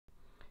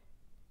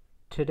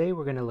Today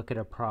we're going to look at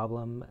a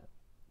problem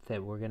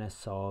that we're going to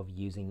solve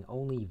using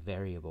only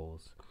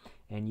variables.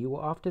 And you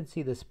will often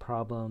see this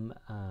problem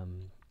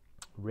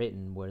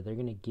written where they're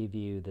going to give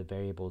you the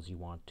variables you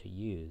want to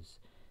use.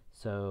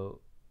 So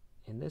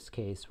in this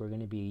case, we're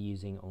going to be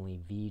using only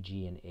v,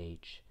 g, and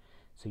h.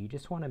 So you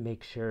just want to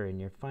make sure in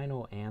your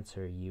final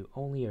answer you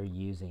only are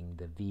using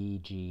the v,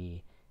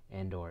 g,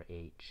 and or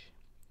h.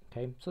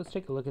 Okay, so let's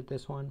take a look at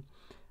this one.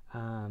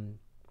 We're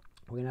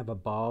going to have a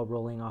ball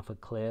rolling off a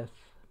cliff.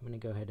 I'm going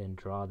to go ahead and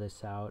draw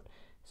this out.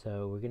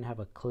 So we're going to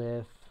have a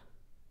cliff,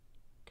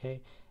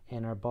 okay,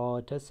 and our ball,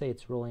 it does say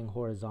it's rolling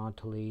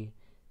horizontally.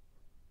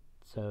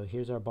 So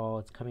here's our ball,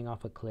 it's coming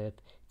off a cliff.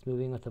 It's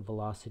moving with a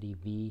velocity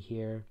v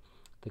here.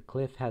 The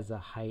cliff has a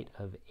height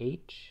of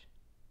h,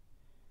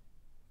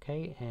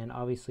 okay, and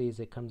obviously as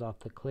it comes off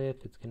the cliff,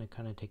 it's going to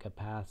kind of take a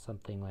path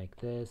something like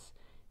this.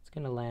 It's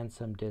going to land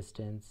some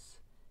distance.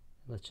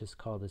 Let's just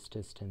call this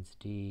distance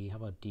d. How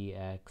about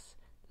dx?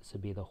 This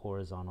would be the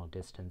horizontal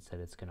distance that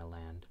it's going to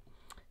land.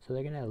 So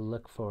they're going to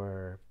look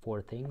for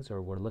four things,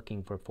 or we're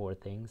looking for four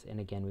things.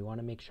 And again, we want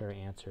to make sure our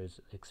answer is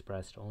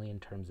expressed only in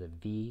terms of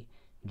v,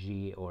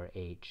 g, or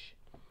h.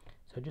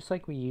 So just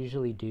like we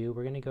usually do,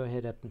 we're going to go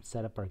ahead and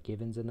set up our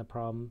givens in the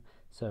problem.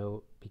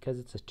 So because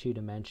it's a two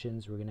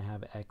dimensions, we're going to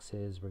have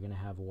x's, we're going to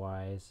have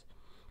y's.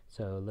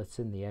 So let's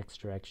in the x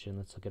direction,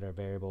 let's look at our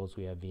variables.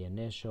 We have v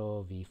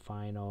initial, v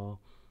final,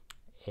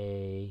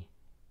 a,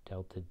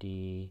 delta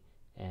d,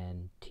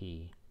 and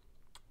t.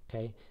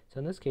 Okay, so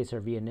in this case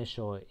our v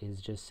initial is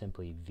just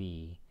simply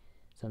v.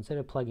 So instead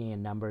of plugging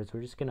in numbers,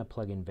 we're just going to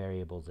plug in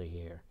variables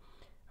here.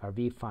 Our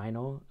v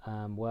final,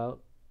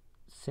 well,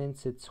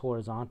 since it's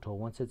horizontal,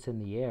 once it's in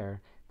the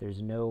air,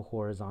 there's no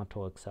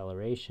horizontal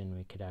acceleration.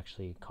 We could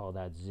actually call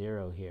that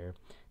 0 here.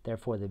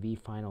 Therefore, the v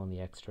final in the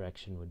x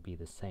direction would be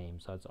the same.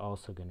 So it's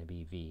also going to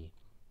be v.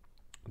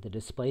 The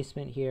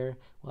displacement here,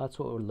 well, that's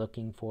what we're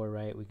looking for,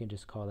 right? We can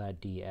just call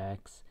that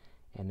dx.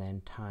 And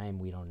then time,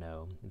 we don't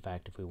know. In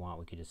fact, if we want,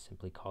 we could just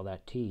simply call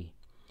that t.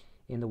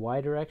 In the y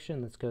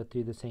direction, let's go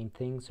through the same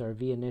thing. So our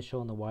v initial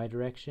in the y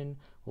direction,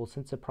 well,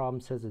 since the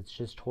problem says it's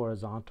just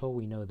horizontal,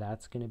 we know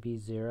that's going to be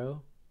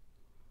 0.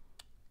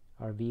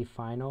 Our v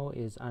final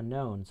is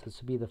unknown, so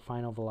this would be the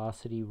final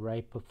velocity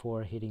right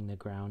before hitting the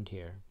ground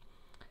here.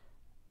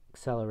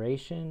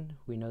 Acceleration,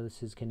 we know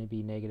this is going to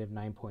be negative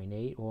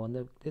 9.8. Well,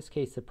 in this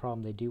case, the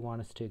problem, they do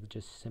want us to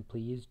just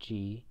simply use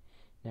g.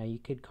 Now you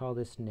could call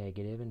this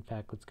negative. In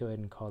fact, let's go ahead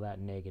and call that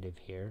negative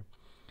here.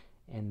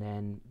 And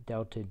then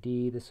delta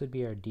d, this would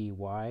be our dy.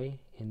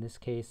 In this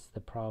case,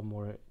 the problem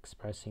we're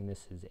expressing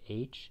this is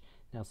h.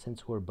 Now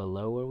since we're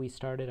below where we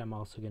started, I'm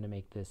also going to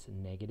make this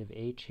negative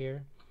h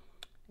here.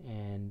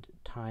 And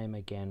time,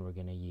 again, we're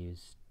going to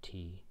use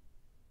t.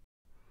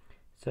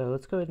 So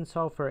let's go ahead and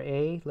solve for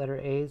a. Letter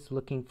A is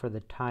looking for the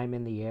time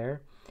in the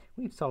air.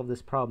 We've solved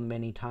this problem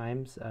many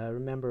times.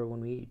 Remember,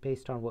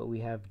 based on what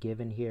we have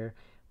given here,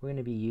 we're going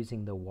to be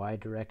using the y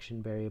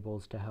direction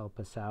variables to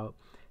help us out.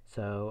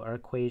 So our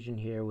equation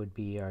here would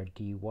be our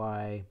dy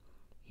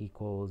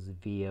equals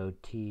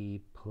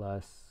VOT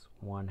plus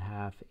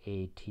 1/2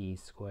 AT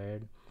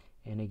squared.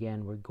 And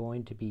again, we're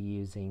going to be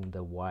using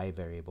the y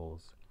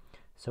variables.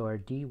 So our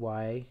dy,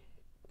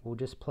 we'll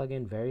just plug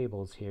in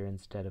variables here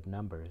instead of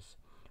numbers.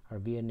 Our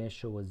v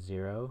initial was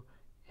 0,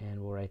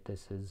 and we'll write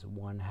this as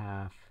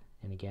 1/2,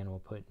 and again we'll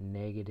put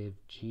negative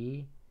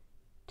g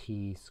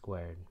t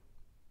squared.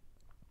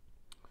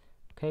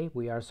 Okay,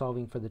 we are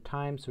solving for the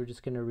time, so we're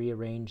just going to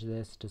rearrange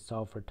this to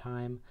solve for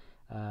time.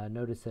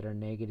 Notice that our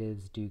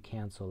negatives do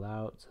cancel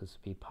out, so this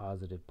would be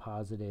positive,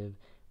 positive.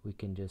 We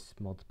can just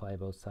multiply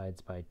both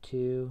sides by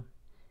 2,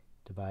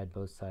 divide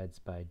both sides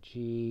by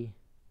g,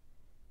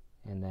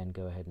 and then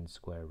go ahead and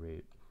square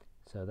root.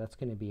 So that's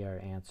going to be our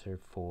answer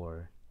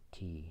for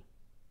t.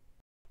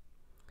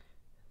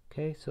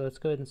 Okay, so let's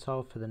go ahead and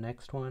solve for the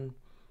next one.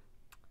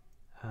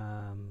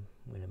 I'm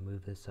going to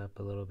move this up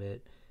a little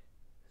bit.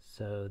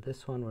 So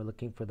this one, we're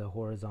looking for the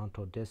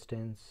horizontal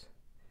distance.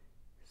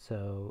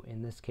 So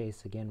in this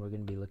case, again, we're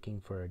going to be looking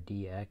for our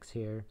dx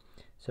here.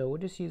 So we'll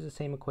just use the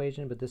same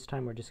equation, but this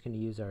time we're just going to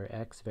use our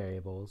x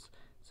variables.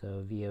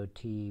 So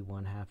VOT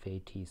 1/2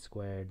 AT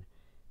squared.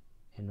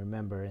 And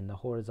remember, in the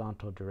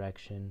horizontal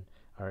direction,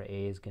 our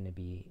a is going to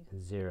be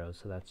 0,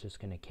 so that's just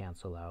going to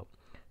cancel out.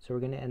 So we're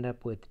going to end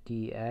up with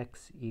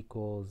dx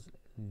equals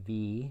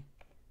vt.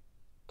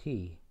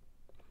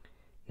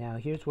 Now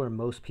here's where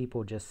most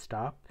people just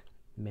stop.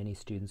 Many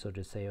students will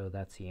just say, oh,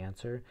 that's the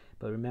answer.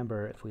 But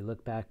remember, if we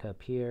look back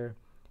up here,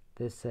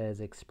 this says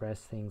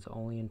express things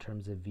only in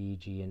terms of v,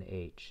 g, and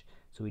h.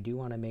 So we do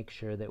want to make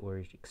sure that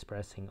we're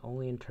expressing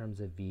only in terms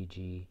of v,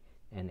 g,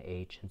 and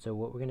h. And so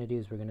what we're going to do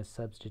is we're going to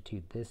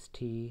substitute this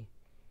t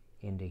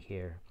into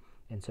here.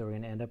 And so we're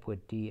going to end up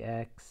with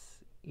dx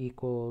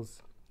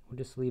equals, we'll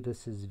just leave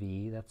this as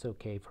v. That's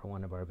okay for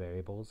one of our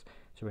variables.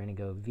 So we're going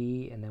to go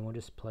v, and then we'll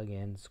just plug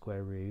in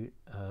square root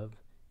of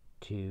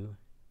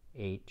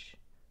 2h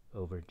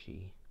over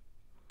g.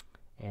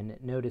 And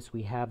notice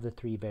we have the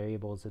three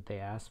variables that they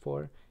asked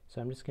for,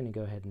 so I'm just going to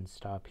go ahead and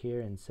stop here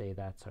and say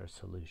that's our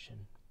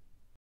solution.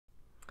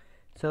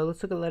 So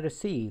let's look at letter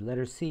C.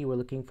 Letter C, we're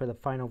looking for the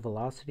final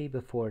velocity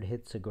before it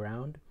hits the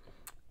ground.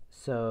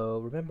 So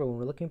remember, when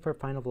we're looking for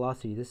final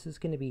velocity, this is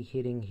going to be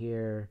hitting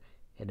here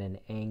at an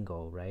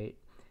angle, right?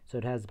 So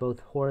it has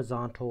both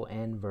horizontal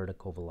and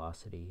vertical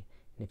velocity.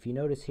 And if you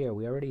notice here,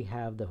 we already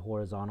have the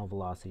horizontal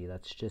velocity.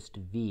 That's just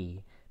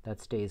v.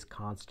 That stays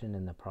constant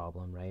in the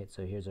problem, right?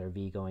 So here's our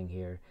v going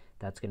here.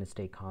 That's going to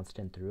stay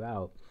constant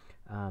throughout.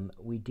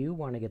 We do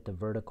want to get the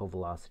vertical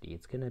velocity.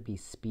 It's going to be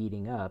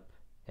speeding up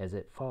as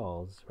it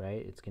falls,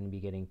 right? It's going to be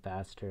getting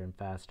faster and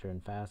faster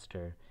and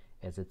faster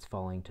as it's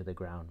falling to the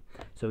ground.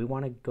 So we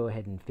want to go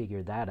ahead and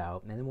figure that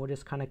out, and then we'll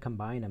just kind of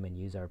combine them and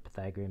use our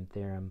Pythagorean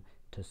theorem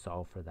to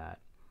solve for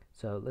that.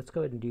 So let's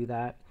go ahead and do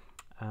that.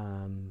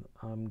 I'm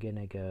going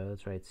to go,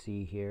 let's write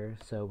C here.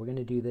 So we're going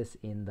to do this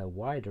in the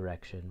y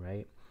direction,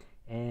 right?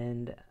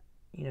 And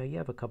you know, you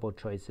have a couple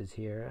choices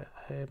here.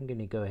 I'm going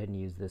to go ahead and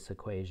use this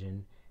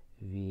equation,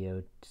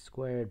 VO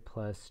squared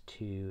plus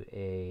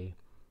 2a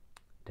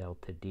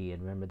delta d.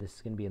 And remember, this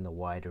is going to be in the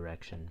y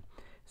direction.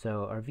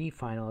 So our v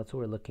final, that's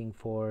what we're looking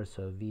for.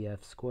 So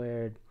vf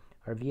squared.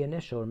 Our v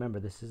initial, remember,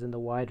 this is in the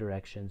y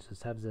direction. So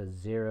this has a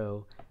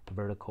 0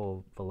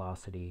 vertical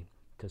velocity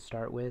to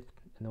start with.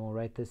 And then we'll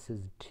write this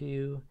as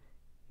 2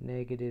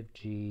 negative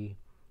g.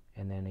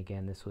 And then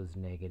again, this was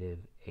negative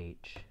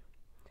h.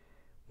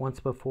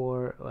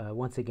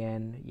 Once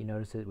again, you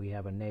notice that we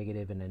have a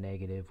negative and a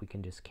negative. We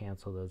can just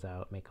cancel those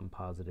out, make them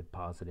positive,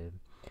 positive.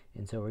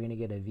 And so we're going to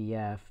get a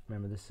VF.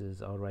 Remember, this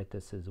is, I'll write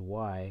this as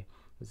y.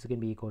 This is going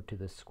to be equal to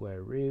the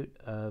square root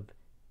of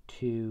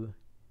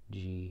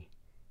 2gh.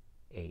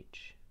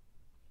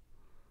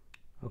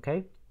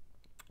 Okay?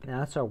 Now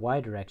that's our y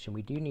direction.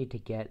 We do need to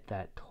get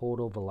that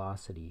total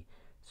velocity.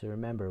 So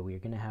remember, we're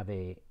going to have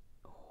a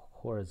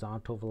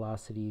horizontal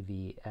velocity,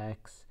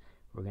 Vx.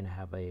 We're going to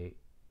have a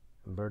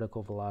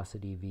vertical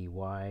velocity,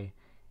 Vy,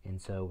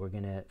 and so we're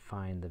going to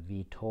find the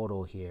V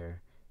total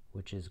here,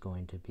 which is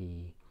going to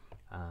be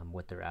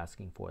what they're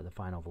asking for, the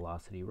final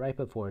velocity, right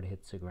before it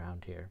hits the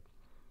ground here.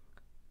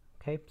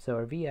 Okay, so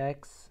our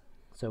Vx,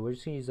 so we're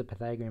just going to use the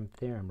Pythagorean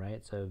theorem,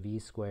 right? So V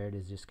squared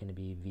is just going to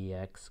be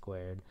Vx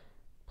squared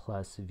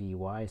plus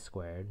Vy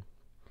squared,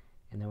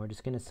 and then we're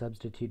just going to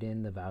substitute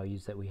in the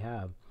values that we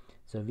have.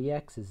 So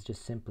Vx is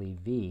just simply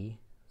V,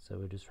 so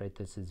we'll just write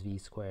this as V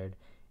squared,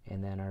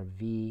 and then our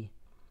V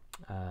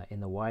in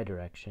the y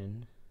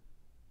direction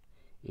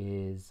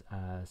is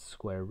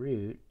square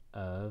root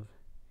of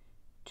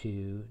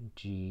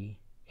 2gh,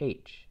 and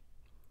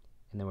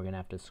then we're going to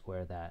have to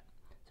square that.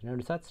 So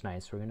notice that's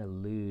nice. We're going to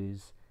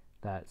lose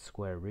that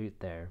square root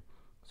there.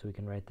 So we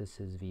can write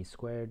this as v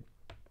squared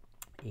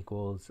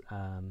equals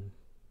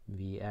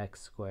vx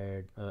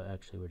squared.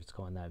 Actually, we're just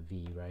calling that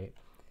v, right?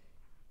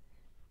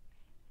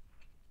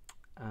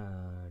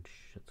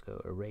 Let's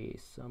go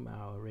erase,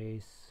 somehow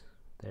erase.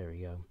 There we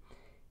go.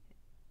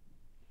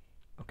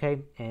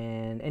 Okay,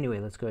 and anyway,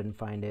 let's go ahead and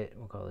find it.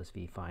 We'll call this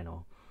v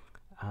final.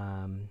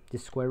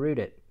 Just square root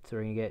it. So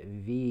we're going to get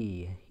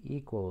v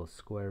equals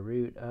square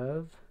root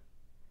of,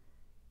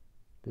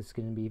 this is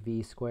going to be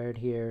v squared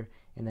here,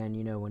 and then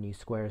you know when you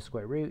square a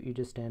square root, you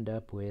just end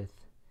up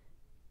with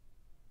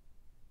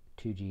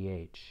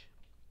 2gh.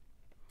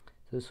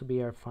 So this will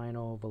be our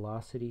final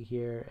velocity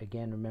here.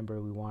 Again,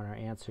 remember, we want our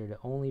answer to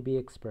only be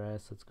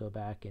expressed. Let's go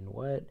back in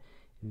what?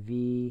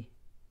 V,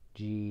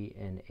 g,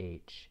 and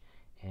h.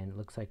 And it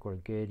looks like we're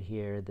good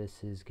here.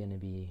 This is going to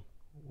be,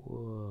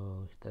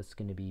 whoa, that's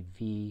going to be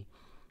V,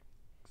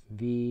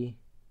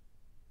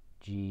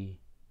 G,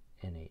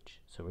 and H.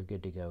 So we're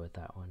good to go with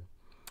that one.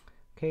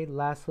 Okay,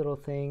 last little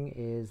thing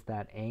is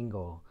that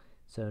angle.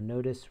 So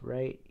notice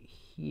right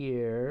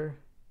here,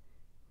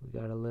 we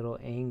got a little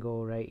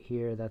angle right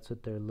here. That's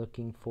what they're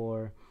looking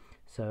for.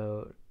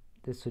 So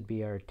this would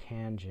be our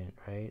tangent,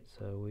 right?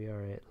 So we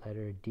are at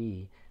letter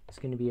D. It's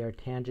going to be our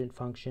tangent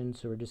function,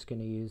 so we're just going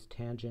to use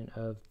tangent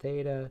of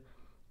theta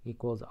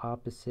equals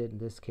opposite, in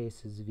this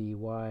case is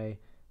Vy,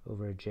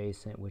 over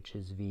adjacent, which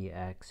is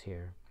Vx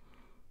here.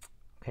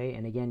 Okay,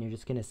 and again, you're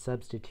just going to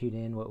substitute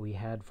in what we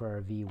had for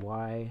our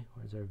Vy.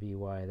 Where's our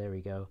Vy? There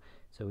we go.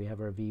 So we have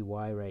our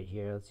Vy right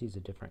here. Let's use a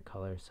different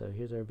color. So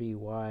here's our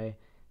Vy.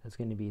 That's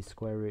going to be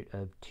square root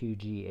of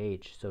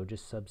 2gh. So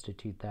just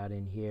substitute that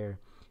in here.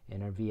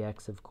 And our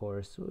Vx, of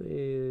course,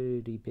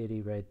 itty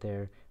bitty right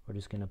there. We're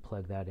just going to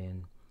plug that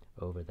in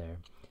over there.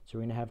 So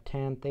we're going to have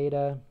tan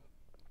theta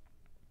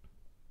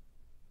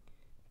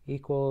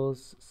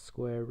equals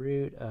square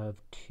root of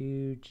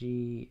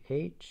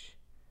 2gh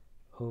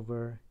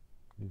over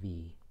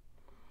v.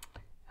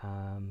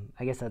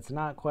 I guess that's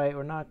not quite,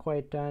 we're not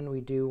quite done.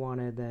 We do want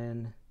to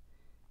then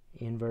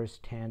inverse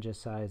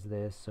tangentize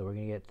this. So we're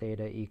going to get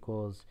theta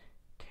equals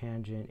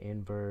tangent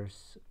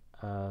inverse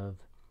of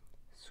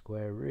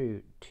square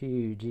root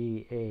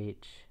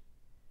 2gh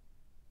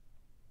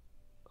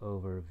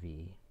over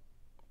v.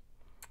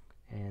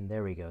 And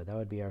there we go. That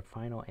would be our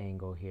final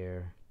angle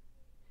here.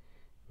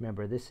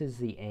 Remember, this is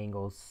the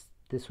angles.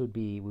 This would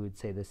be, we would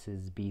say this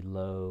is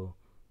below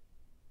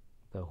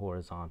the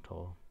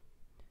horizontal.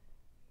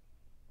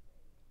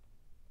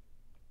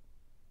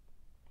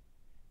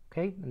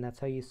 Okay, and that's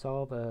how you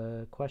solve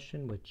a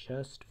question with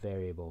just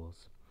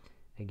variables.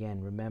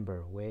 Again,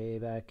 remember, way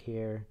back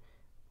here,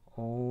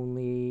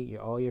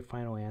 all your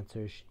final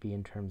answers should be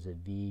in terms of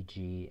v,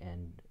 g,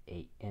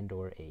 and